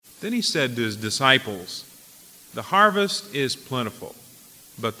Then he said to his disciples, "The harvest is plentiful,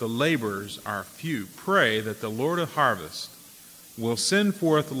 but the laborers are few. Pray that the Lord of harvest will send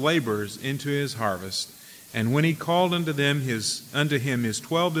forth laborers into his harvest." And when he called unto him his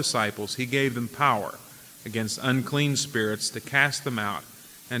 12 disciples, he gave them power against unclean spirits to cast them out,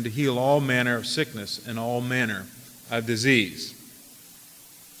 and to heal all manner of sickness and all manner of disease.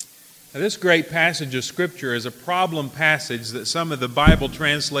 Now, this great passage of Scripture is a problem passage that some of the Bible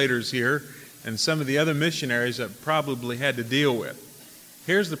translators here and some of the other missionaries have probably had to deal with.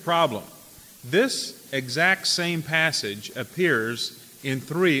 Here's the problem. This exact same passage appears in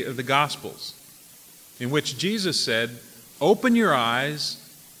 3 of the Gospels, in which Jesus said, "Open your eyes,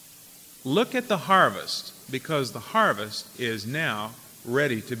 look at the harvest, because the harvest is now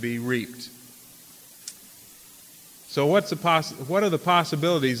ready to be reaped." So what are the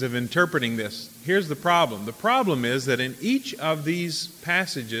possibilities of interpreting this? Here's the problem. The problem is that in each of these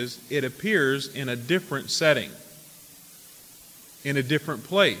passages, it appears in a different setting, in a different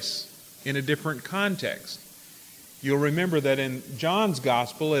place, in a different context. You'll remember that in John's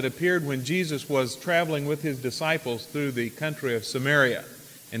Gospel, it appeared when Jesus was traveling with his disciples through the country of Samaria.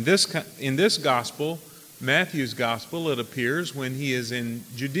 In this Gospel, Matthew's Gospel, it appears when he is in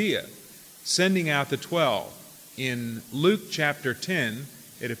Judea, sending out the 12. In Luke chapter 10,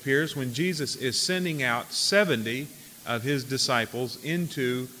 it appears when Jesus is sending out 70 of his disciples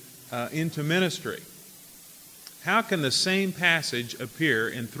into ministry. How can the same passage appear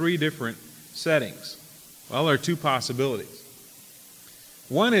in 3 different settings? Well, there are 2 possibilities.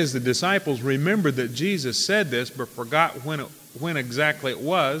 One is the disciples remembered that Jesus said this, but forgot when exactly it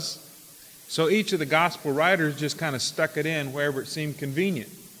was, so each of the gospel writers just kind of stuck it in wherever it seemed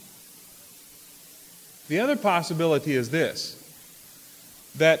convenient. The other possibility is this,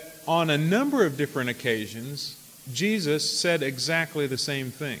 that on a number of different occasions, Jesus said exactly the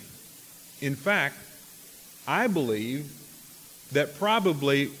same thing. In fact, I believe that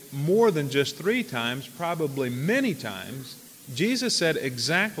probably more than just 3 times, probably many times, Jesus said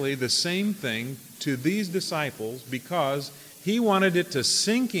exactly the same thing to these disciples because he wanted it to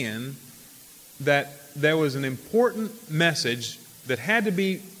sink in that there was an important message that had to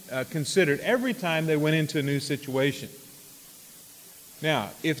be considered every time they went into a new situation.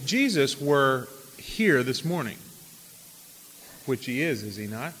 Now, if Jesus were here this morning, which he is he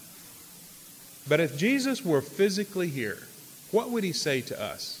not? But if Jesus were physically here, what would he say to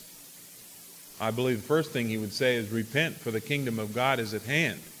us? I believe the first thing he would say is, "Repent, for the kingdom of God is at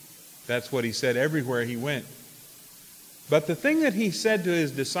hand." That's what he said everywhere he went. But the thing that he said to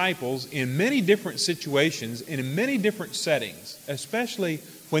his disciples in many different situations and in many different settings, especially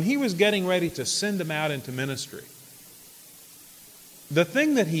when he was getting ready to send them out into ministry, the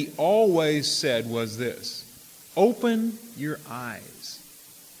thing that he always said was this: open your eyes.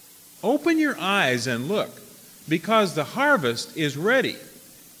 Open your eyes and look, because the harvest is ready.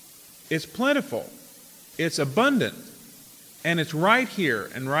 It's plentiful, it's abundant, and it's right here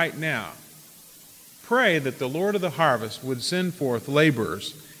and right now. Pray that the Lord of the harvest would send forth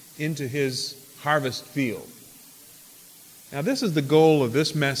laborers into his harvest field. Now, this is the goal of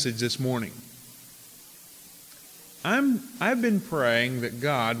this message this morning. I've been praying that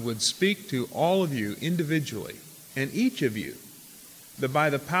God would speak to all of you individually, and each of you, that by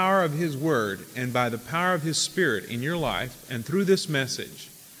the power of his word and by the power of his Spirit in your life and through this message,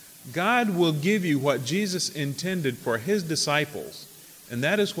 God will give you what Jesus intended for his disciples, and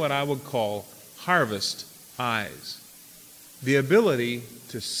that is what I would call harvest eyes. The ability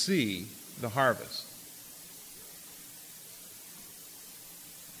to see the harvest.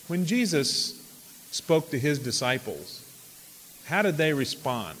 When Jesus spoke to his disciples, how did they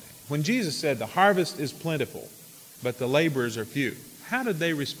respond? When Jesus said, "The harvest is plentiful, but the laborers are few," how did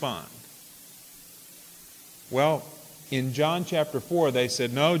they respond? Well, in John chapter 4, they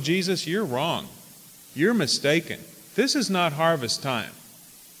said, "No, Jesus, you're wrong. You're mistaken. This is not harvest time.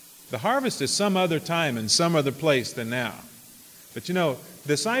 The harvest is some other time and some other place than now." But you know,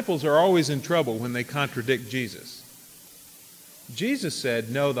 disciples are always in trouble when they contradict Jesus. Jesus said,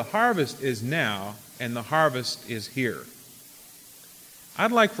 "No, the harvest is now and the harvest is here."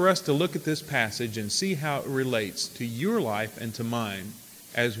 I'd like for us to look at this passage and see how it relates to your life and to mine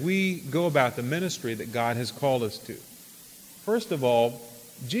as we go about the ministry that God has called us to. First of all,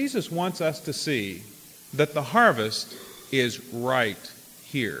 Jesus wants us to see that the harvest is right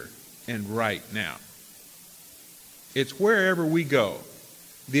here and right now. It's wherever we go.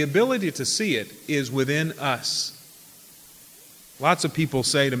 The ability to see it is within us. Lots of people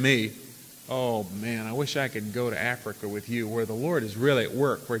say to me, "Oh man, I wish I could go to Africa with you where the Lord is really at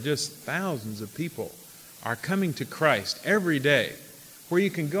work, where just thousands of people are coming to Christ every day, where you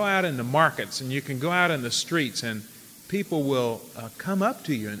can go out in the markets and you can go out in the streets and people will come up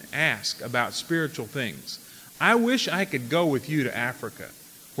to you and ask about spiritual things. I wish I could go with you to Africa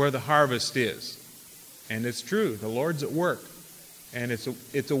where the harvest is. And it's true, the Lord's at work. And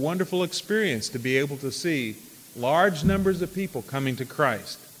it's a wonderful experience to be able to see large numbers of people coming to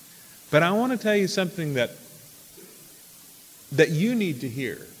Christ. But I want to tell you something that you need to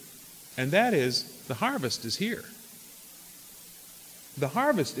hear. And that is, the harvest is here. The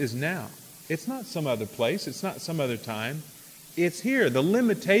harvest is now. It's not some other place. It's not some other time. It's here. The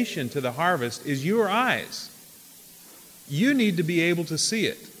limitation to the harvest is your eyes. You need to be able to see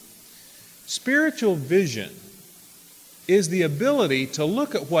it. Spiritual vision is the ability to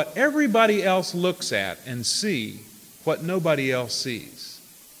look at what everybody else looks at and see what nobody else sees.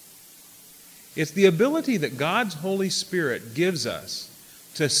 It's the ability that God's Holy Spirit gives us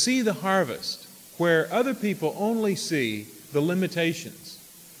to see the harvest where other people only see the limitations.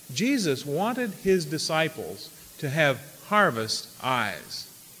 Jesus wanted his disciples to have harvest eyes.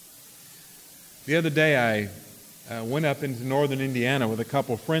 The other day I went up into northern Indiana with a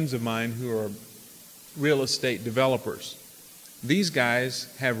couple of friends of mine who are real estate developers. These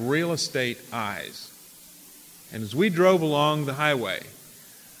guys have real estate eyes. And as we drove along the highway,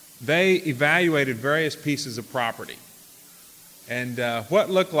 they evaluated various pieces of property. And what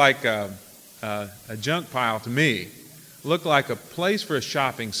looked like a junk pile to me looked like a place for a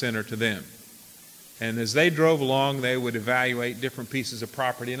shopping center to them. And as they drove along, they would evaluate different pieces of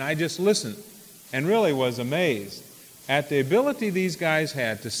property. And I just listened and really was amazed at the ability these guys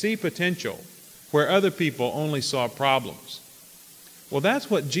had to see potential where other people only saw problems. Well, that's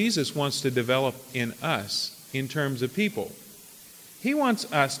what Jesus wants to develop in us in terms of people. He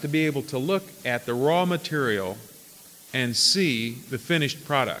wants us to be able to look at the raw material and see the finished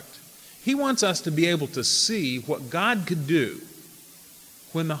product. He wants us to be able to see what God could do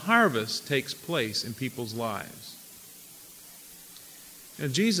when the harvest takes place in people's lives. Now,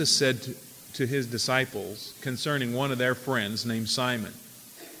 Jesus said to his disciples concerning one of their friends named Simon,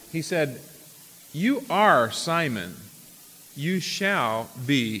 he said, "You are Simon, you shall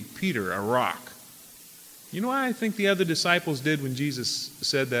be Peter, a rock." You know what I think the other disciples did when Jesus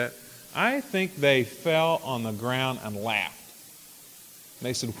said that? I think they fell on the ground and laughed.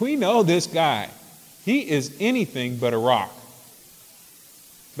 They said, "We know this guy. He is anything but a rock."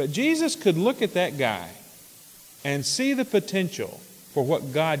 But Jesus could look at that guy and see the potential for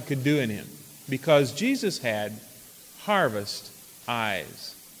what God could do in him because Jesus had harvest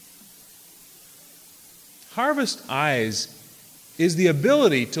eyes. Harvest eyes is the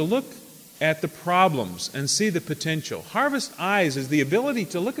ability to look at the problems and see the potential. Harvest eyes is the ability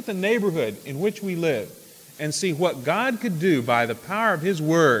to look at the neighborhood in which we live and see what God could do by the power of his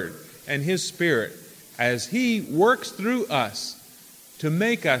word and his spirit as he works through us to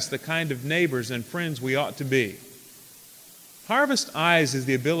make us the kind of neighbors and friends we ought to be. Harvest eyes is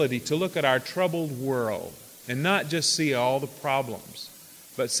the ability to look at our troubled world and not just see all the problems,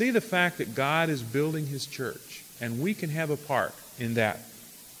 but see the fact that God is building his church and we can have a part in that,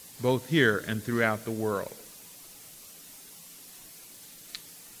 both here and throughout the world.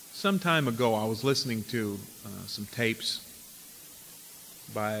 Some time ago, I was listening to some tapes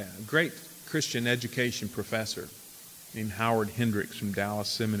by a great Christian education professor named Howard Hendricks from Dallas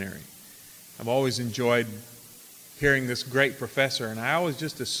Seminary. I've always enjoyed hearing this great professor, and I always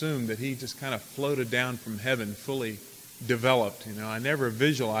just assumed that he just kind of floated down from heaven fully developed. You know, I never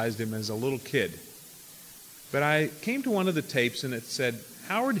visualized him as a little kid. But I came to one of the tapes, and it said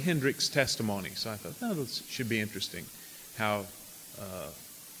Howard Hendricks' testimony. So I thought, oh, this should be interesting, how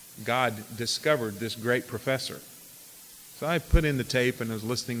God discovered this great professor. So I put in the tape and was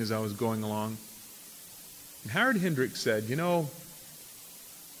listening as I was going along. And Howard Hendricks said, you know,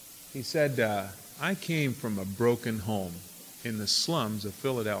 he said, I came from a broken home in the slums of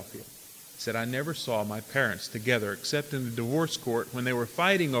Philadelphia. He said, I never saw my parents together except in the divorce court when they were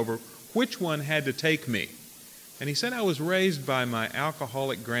fighting over which one had to take me. And he said, I was raised by my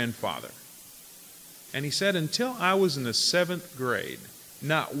alcoholic grandfather. And he said, until I was in the 7th grade,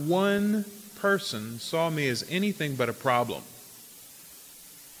 not one person saw me as anything but a problem.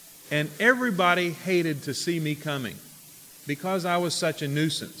 And everybody hated to see me coming because I was such a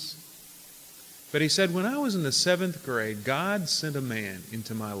nuisance. But he said, when I was in the 7th grade, God sent a man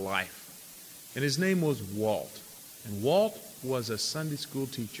into my life. And his name was Walt. And Walt was a Sunday school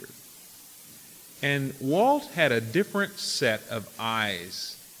teacher. And Walt had a different set of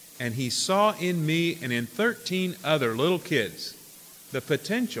eyes. And he saw in me and in 13 other little kids the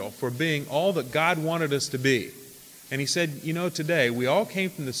potential for being all that God wanted us to be. And he said, you know, today, we all came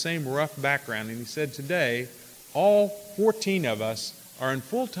from the same rough background. And he said, today, all 14 of us are in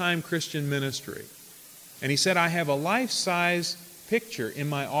full-time Christian ministry. And he said, I have a life-size picture in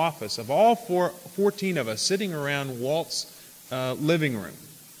my office of all 14 of us sitting around Walt's living room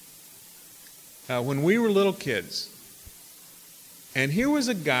when we were little kids. And here was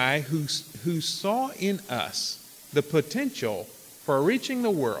a guy who saw in us the potential for reaching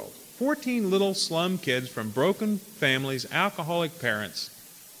the world. 14 little slum kids from broken families, alcoholic parents,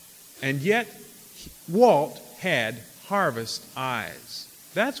 and yet Walt had harvest eyes.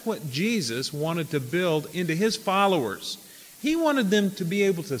 That's what Jesus wanted to build into his followers. He wanted them to be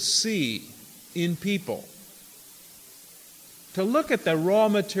able to see in people, to look at the raw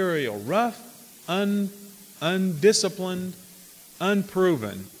material, rough, undisciplined,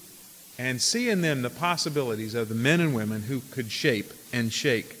 unproven, and see in them the possibilities of the men and women who could shape and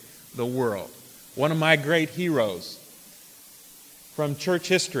shake the world. One of my great heroes from church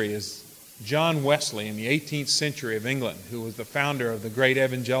history is John Wesley in the 18th century of England, who was the founder of the great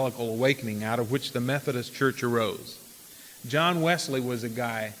evangelical awakening out of which the Methodist Church arose. John Wesley was a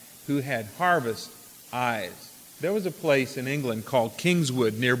guy who had harvest eyes. There was a place in England called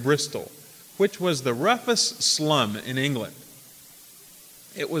Kingswood near Bristol, which was the roughest slum in England.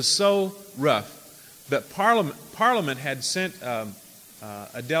 It was so rough that Parliament had sent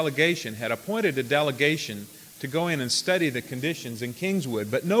a delegation, had appointed a delegation to go in and study the conditions in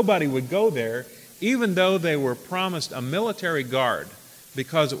Kingswood, but nobody would go there, even though they were promised a military guard,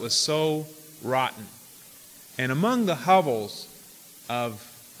 because it was so rotten. And among the hovels of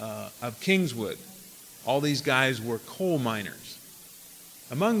Kingswood, all these guys were coal miners.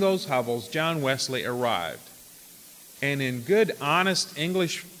 Among those hovels, John Wesley arrived, and in good, honest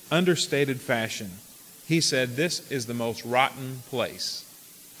English, understated fashion, he said, "This is the most rotten place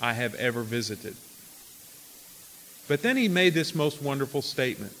I have ever visited." But then he made this most wonderful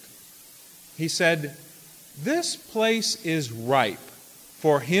statement. He said, "This place is ripe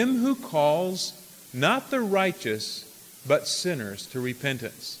for him who calls not the righteous, but sinners to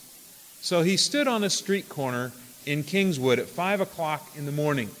repentance." So he stood on a street corner in Kingswood at 5 o'clock in the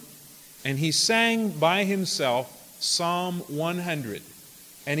morning, and he sang by himself Psalm 100.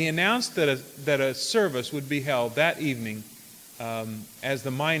 And he announced that a service would be held that evening as the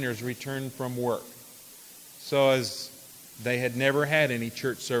miners returned from work. So as they had never had any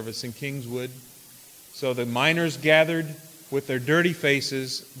church service in Kingswood, so the miners gathered with their dirty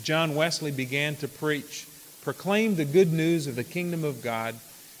faces. John Wesley began to preach, proclaim the good news of the kingdom of God.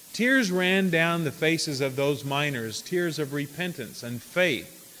 Tears ran down the faces of those miners, tears of repentance and faith.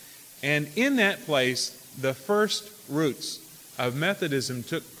 And in that place, the first roots of Methodism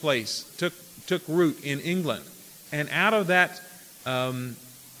took root in England. And out of that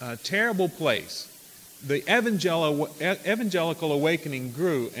terrible place, the evangelical awakening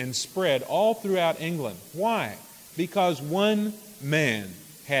grew and spread all throughout England. Why? Because one man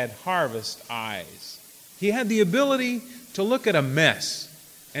had harvest eyes. He had the ability to look at a mess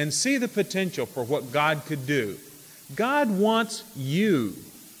and see the potential for what God could do. God wants you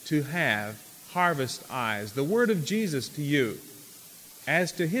to have harvest eyes. The word of Jesus to you,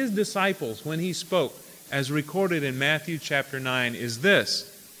 as to his disciples when he spoke, as recorded in Matthew chapter 9, is this: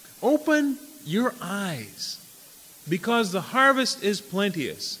 "Open your eyes, because the harvest is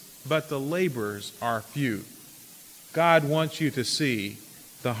plenteous, but the laborers are few." God wants you to see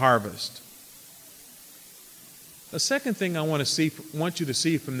the harvest. The second thing I want you to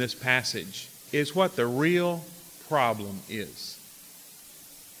see from this passage is what the real problem is.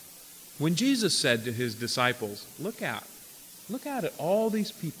 When Jesus said to his disciples, look out at all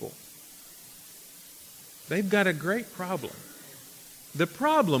these people. They've got a great problem. The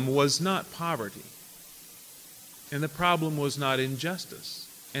problem was not poverty, and the problem was not injustice,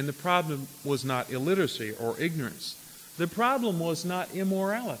 and the problem was not illiteracy or ignorance. The problem was not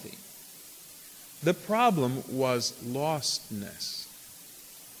immorality. The problem was lostness.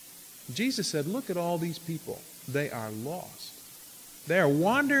 Jesus said, look at all these people. They are lost. They are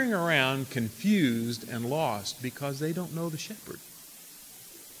wandering around confused and lost because they don't know the shepherd.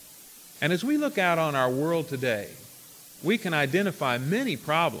 And as we look out on our world today, we can identify many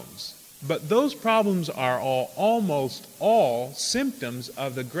problems, but those problems are almost all symptoms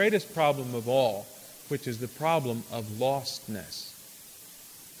of the greatest problem of all, which is the problem of lostness.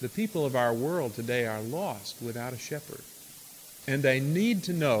 The people of our world today are lost without a shepherd, and they need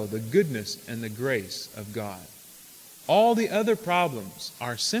to know the goodness and the grace of God. All the other problems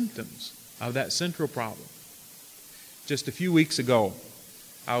are symptoms of that central problem. Just a few weeks ago,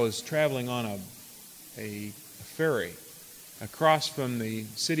 I was traveling on a ferry across from the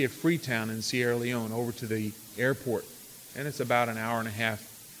city of Freetown in Sierra Leone over to the airport, and it's about an hour and a half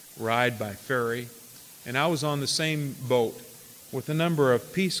ride by ferry. And I was on the same boat with a number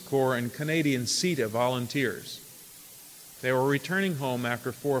of Peace Corps and Canadian CETA volunteers. They were returning home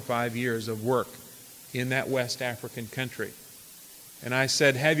after 4 or 5 years of work in that West African country. And I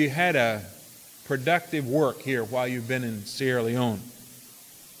said, have you had a productive work here while you've been in Sierra Leone?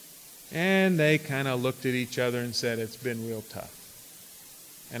 And they kind of looked at each other and said, it's been real tough.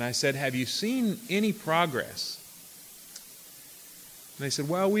 And I said, have you seen any progress? And they said,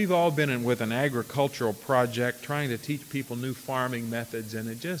 well, we've all been with an agricultural project trying to teach people new farming methods, and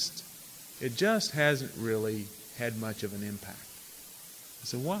it just hasn't really had much of an impact. I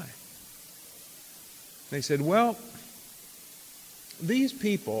said, why? They said, well, these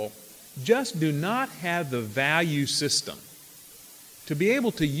people just do not have the value system to be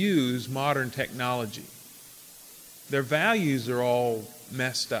able to use modern technology. Their values are all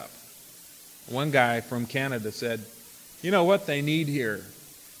messed up. One guy from Canada said, you know what they need here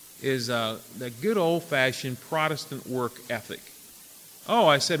is the good old-fashioned Protestant work ethic. Oh,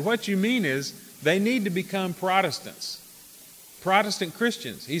 I said, what you mean is they need to become Protestants, Protestant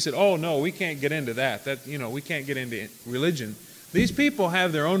Christians. He said, oh, no, we can't get into that. We can't get into religion. These people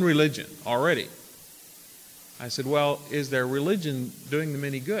have their own religion already. I said, well, is their religion doing them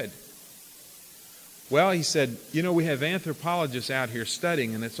any good? Well, he said, we have anthropologists out here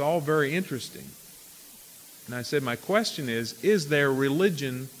studying, and it's all very interesting. And I said, my question is their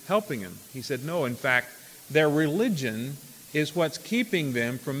religion helping them? He said, no, in fact, their religion is what's keeping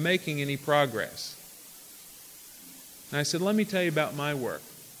them from making any progress. And I said, let me tell you about my work.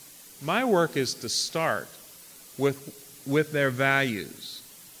 My work is to start with their values,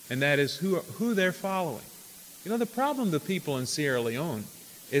 and that is who they're following. The problem with people in Sierra Leone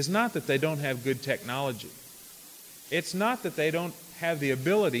is not that they don't have good technology. It's not that they don't have the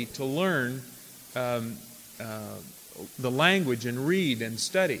ability to learn the language and read and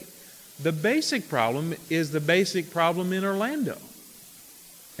study. The basic problem is the basic problem in Orlando,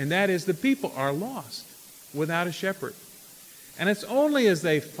 and that is the people are lost without a shepherd. And it's only as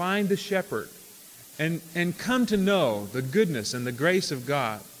they find the shepherd and come to know the goodness and the grace of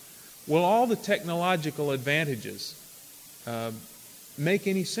God will all the technological advantages make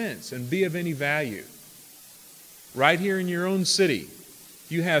any sense and be of any value. Right here in your own city,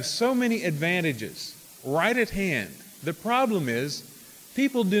 you have so many advantages right at hand. The problem is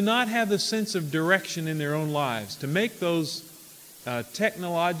people do not have the sense of direction in their own lives to make those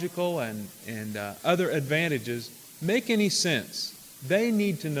technological and other advantages make any sense. They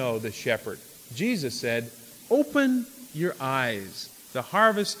need to know the shepherd. Jesus said, open your eyes. The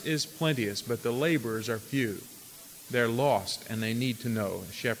harvest is plenteous, but the laborers are few. They're lost, and they need to know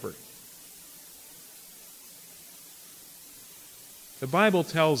a shepherd. The Bible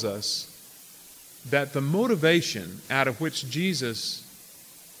tells us that the motivation out of which Jesus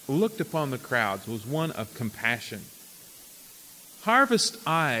looked upon the crowds was one of compassion. Harvest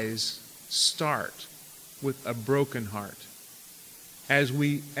eyes start with a broken heart. As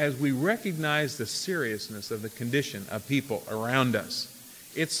we recognize the seriousness of the condition of people around us,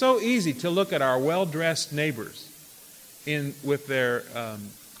 it's so easy to look at our well-dressed neighbors with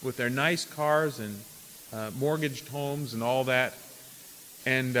their nice cars and mortgaged homes and all that,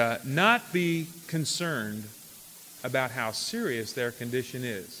 and not be concerned about how serious their condition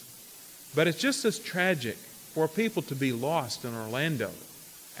is. But it's just as tragic for people to be lost in Orlando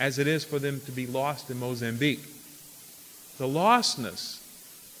as it is for them to be lost in Mozambique. The lostness.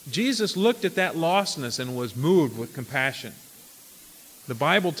 Jesus looked at that lostness and was moved with compassion. The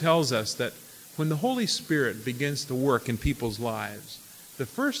Bible tells us that when the Holy Spirit begins to work in people's lives, the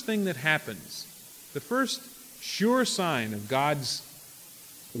first thing that happens, the first sure sign of God's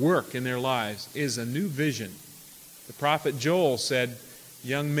work in their lives is a new vision. The prophet Joel said,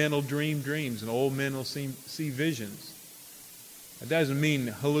 young men will dream dreams and old men will see visions. It doesn't mean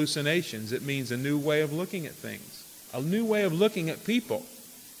hallucinations. It means a new way of looking at things. A new way of looking at people,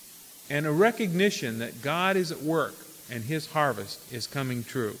 and a recognition that God is at work and His harvest is coming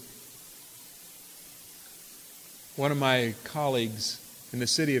true. One of my colleagues in the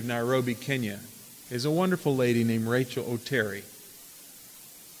city of Nairobi, Kenya, is a wonderful lady named Rachel Oteri.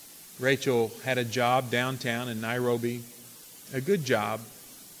 Rachel had a job downtown in Nairobi, a good job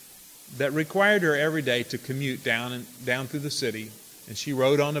that required her every day to commute down through the city, and she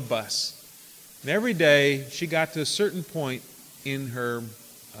rode on a bus. And every day she got to a certain point in her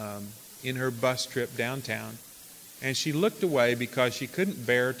bus trip downtown, and she looked away because she couldn't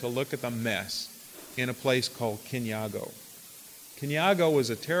bear to look at the mess in a place called Kinyago. Kinyago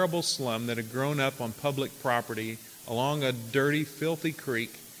was a terrible slum that had grown up on public property along a dirty, filthy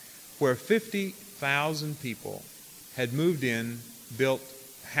creek where 50,000 people had moved in, built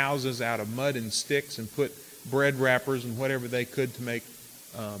houses out of mud and sticks, and put bread wrappers and whatever they could to make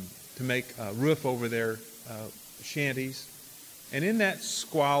a roof over their shanties. And in that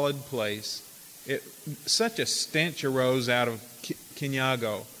squalid place, such a stench arose out of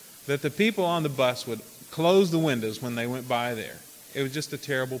Kinyago that the people on the bus would close the windows when they went by there. It was just a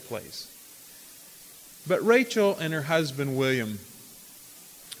terrible place. But Rachel and her husband William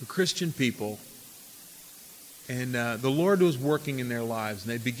were Christian people, and the Lord was working in their lives.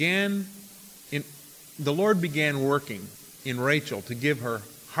 And the Lord began working in Rachel to give her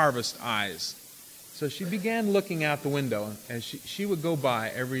harvest eyes. So she began looking out the window as she would go by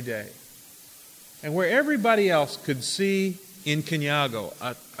every day. And where everybody else could see in Kinyago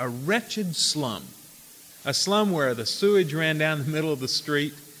a wretched slum, a slum where the sewage ran down the middle of the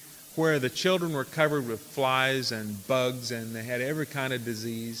street, where the children were covered with flies and bugs and they had every kind of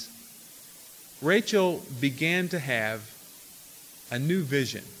disease, Rachel began to have a new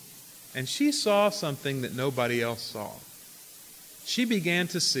vision. And she saw something that nobody else saw. She began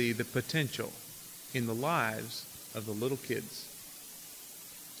to see the potential in the lives of the little kids.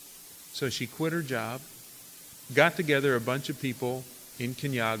 So she quit her job, got together a bunch of people in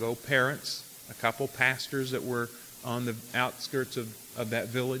Kinyago, parents, a couple pastors that were on the outskirts of that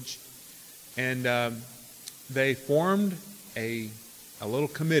village, and they formed a little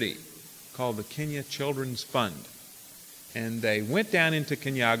committee called the Kenya Children's Fund. And they went down into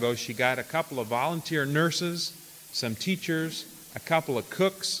Kinyago. She got a couple of volunteer nurses, some teachers, a couple of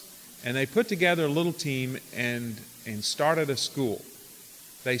cooks, and they put together a little team and started a school.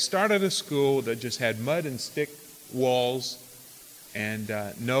 They started a school that just had mud and stick walls and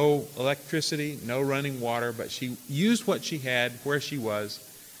no electricity, no running water, but she used what she had where she was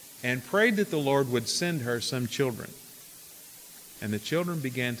and prayed that the Lord would send her some children. And the children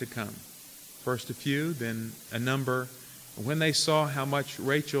began to come. First a few, then a number. When they saw how much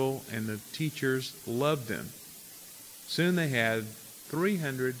Rachel and the teachers loved them, soon they had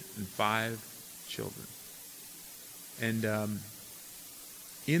 305 children. And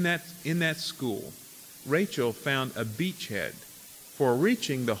in that school, Rachel found a beachhead for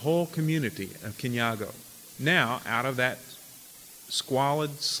reaching the whole community of Kinyago. Now, out of that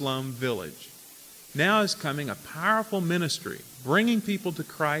squalid slum village, now is coming a powerful ministry, bringing people to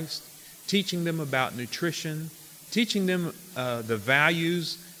Christ, teaching them about nutrition, teaching them the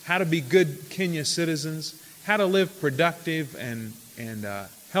values, how to be good Kenya citizens, how to live productive and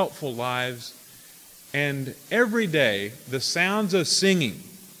helpful lives. And every day, the sounds of singing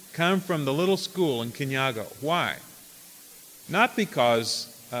come from the little school in Kinyago. Why? Not because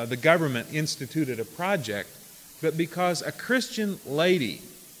the government instituted a project, but because a Christian lady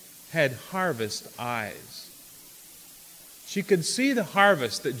had harvest eyes. She could see the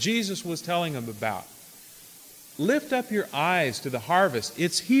harvest that Jesus was telling them about. Lift up your eyes to the harvest.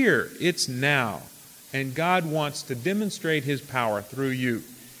 It's here. It's now. And God wants to demonstrate His power through you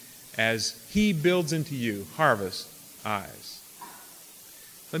as He builds into you harvest eyes.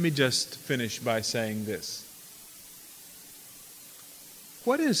 Let me just finish by saying this.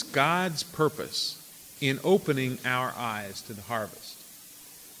 What is God's purpose in opening our eyes to the harvest?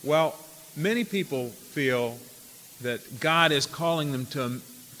 Well, many people feel that God is calling them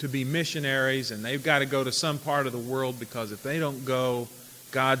to be missionaries, and they've got to go to some part of the world because if they don't go,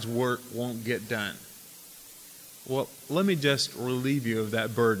 God's work won't get done. Well, let me just relieve you of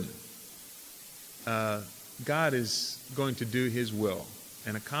that burden. God is going to do His will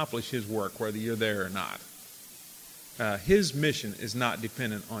and accomplish His work whether you're there or not. His mission is not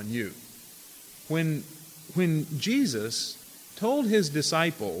dependent on you. When Jesus told His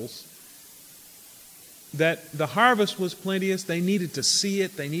disciples that the harvest was plenteous, they needed to see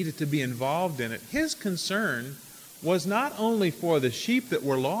it, they needed to be involved in it, His concern was not only for the sheep that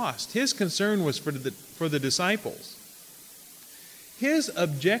were lost. His concern was for the disciples. His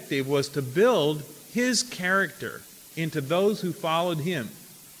objective was to build His character into those who followed Him.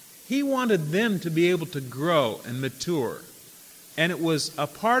 He wanted them to be able to grow and mature. And it was a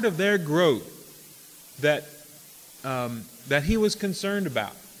part of their growth that He was concerned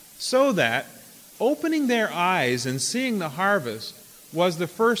about. So that opening their eyes and seeing the harvest was the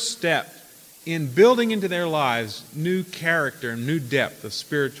first step in building into their lives new character and new depth of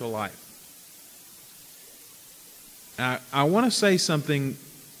spiritual life. I want to say something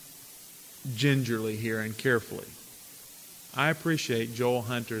gingerly here and carefully. I appreciate Joel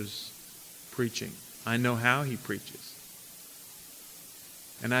Hunter's preaching. I know how he preaches.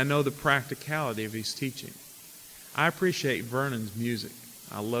 And I know the practicality of his teaching. I appreciate Vernon's music.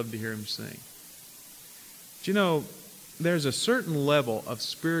 I love to hear him sing. But you know, there's a certain level of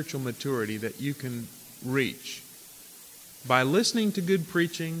spiritual maturity that you can reach by listening to good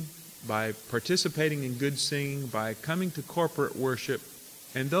preaching by participating in good singing, by coming to corporate worship,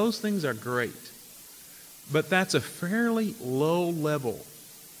 and those things are great. But that's a fairly low level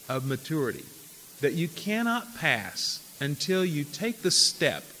of maturity that you cannot pass until you take the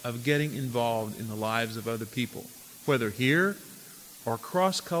step of getting involved in the lives of other people, whether here or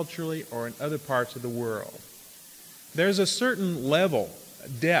cross-culturally or in other parts of the world. There's a certain level,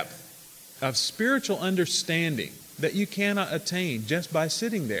 depth of spiritual understanding that you cannot attain just by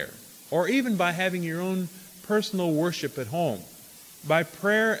sitting there, or even by having your own personal worship at home. By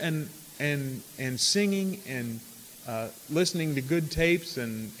prayer and singing and listening to good tapes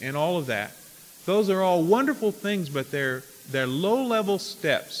and all of that. Those are all wonderful things, but they're low-level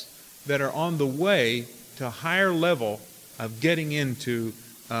steps that are on the way to a higher level of getting into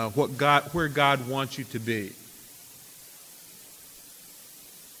where God wants you to be.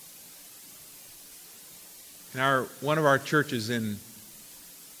 In one of our churches in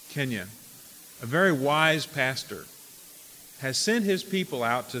Kenya, a very wise pastor has sent his people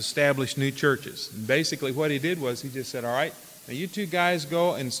out to establish new churches. And basically what he did was he just said, all right, now you two guys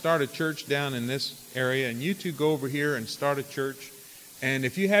go and start a church down in this area, and you two go over here and start a church. And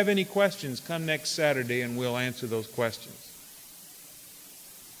if you have any questions, come next Saturday and we'll answer those questions.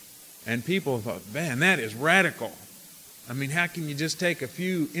 And people thought, man, that is radical. I mean, how can you just take a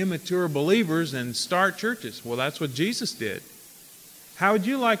few immature believers and start churches? Well, that's what Jesus did. How would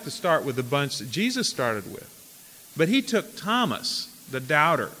you like to start with the bunch that Jesus started with? But he took Thomas, the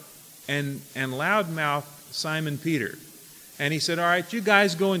doubter, and loudmouth Simon Peter. And he said, all right, you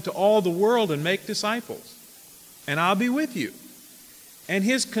guys go into all the world and make disciples, and I'll be with you. And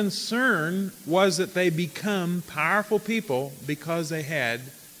his concern was that they become powerful people because they had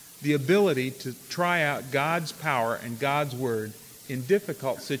the ability to try out God's power and God's word in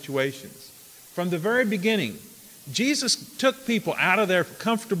difficult situations. From the very beginning, Jesus took people out of their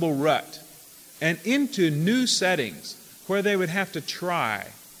comfortable rut and into new settings where they would have to try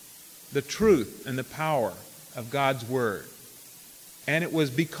the truth and the power of God's word. And it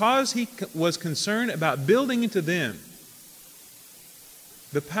was because he was concerned about building into them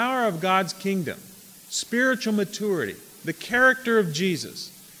the power of God's kingdom, spiritual maturity, the character of Jesus,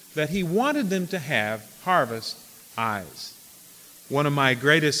 that he wanted them to have harvest eyes. One of my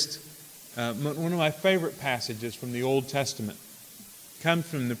favorite passages from the Old Testament comes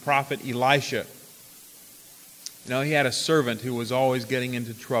from the prophet Elisha. You know, he had a servant who was always getting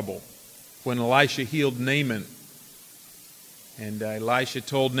into trouble. When Elisha healed Naaman, and Elisha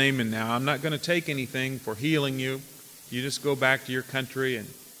told Naaman, now, I'm not going to take anything for healing you. You just go back to your country. And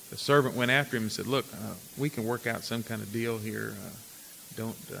the servant went after him and said, look, we can work out some kind of deal here.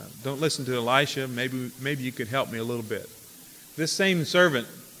 Don't listen to Elisha. Maybe you could help me a little bit. This same servant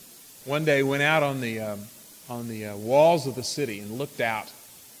one day went out on the walls of the city and looked out,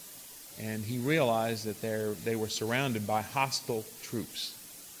 and he realized that they were surrounded by hostile troops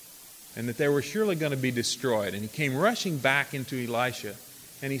and that they were surely going to be destroyed. And he came rushing back into Elisha,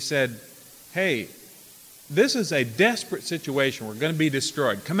 and he said, hey, this is a desperate situation. We're going to be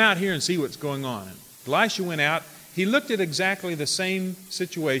destroyed. Come out here and see what's going on. And Elisha went out. He looked at exactly the same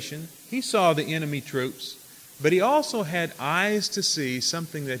situation. He saw the enemy troops, but he also had eyes to see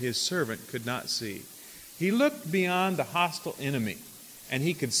something that his servant could not see. He looked beyond the hostile enemy, and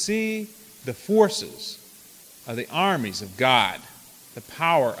he could see the forces of the armies of God, the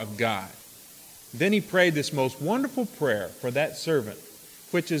power of God. Then he prayed this most wonderful prayer for that servant,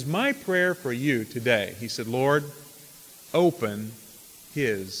 which is my prayer for you today. He said, Lord, open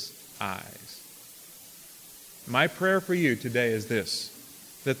his eyes. My prayer for you today is this,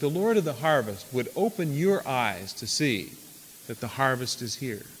 that the Lord of the harvest would open your eyes to see that the harvest is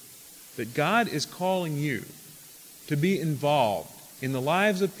here, that God is calling you to be involved in the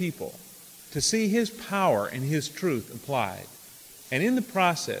lives of people, to see his power and his truth applied. And in the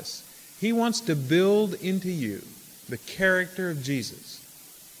process, he wants to build into you the character of Jesus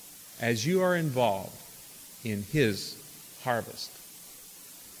as you are involved in his harvest.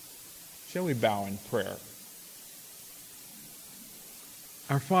 Shall we bow in prayer?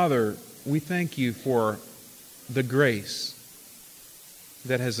 Our Father, we thank you for the grace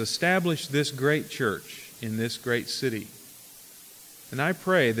that has established this great church in this great city. And I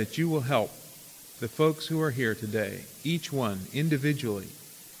pray that you will help the folks who are here today, each one individually,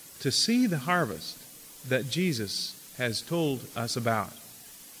 to see the harvest that Jesus has told us about.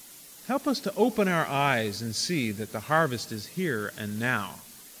 Help us to open our eyes and see that the harvest is here and now,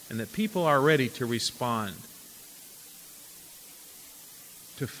 and that people are ready to respond,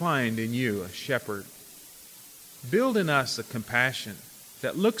 to find in you a shepherd. Build in us a compassion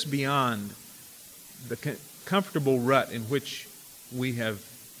that looks beyond the comfortable rut in which we have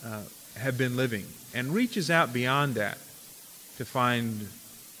have been living, and reaches out beyond that to find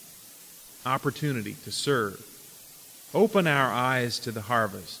opportunity to serve. Open our eyes to the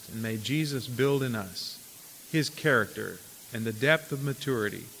harvest, and may Jesus build in us His character and the depth of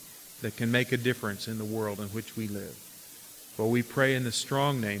maturity that can make a difference in the world in which we live. For we pray in the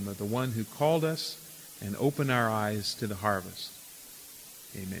strong name of the one who called us and opened our eyes to the harvest.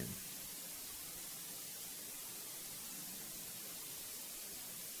 Amen.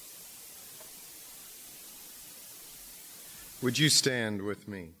 Would you stand with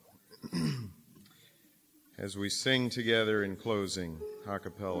me as we sing together in closing a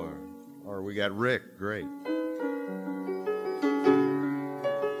cappella? Or we got Rick, great.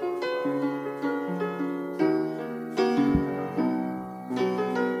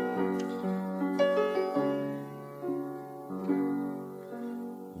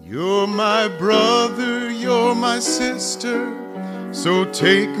 You're my brother, you're my sister, so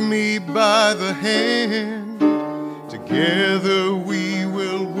take me by the hand. Together we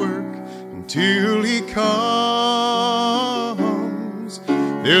will work until He comes.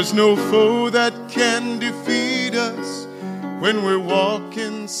 There's no foe that can defeat us when we're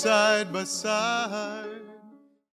walking side by side.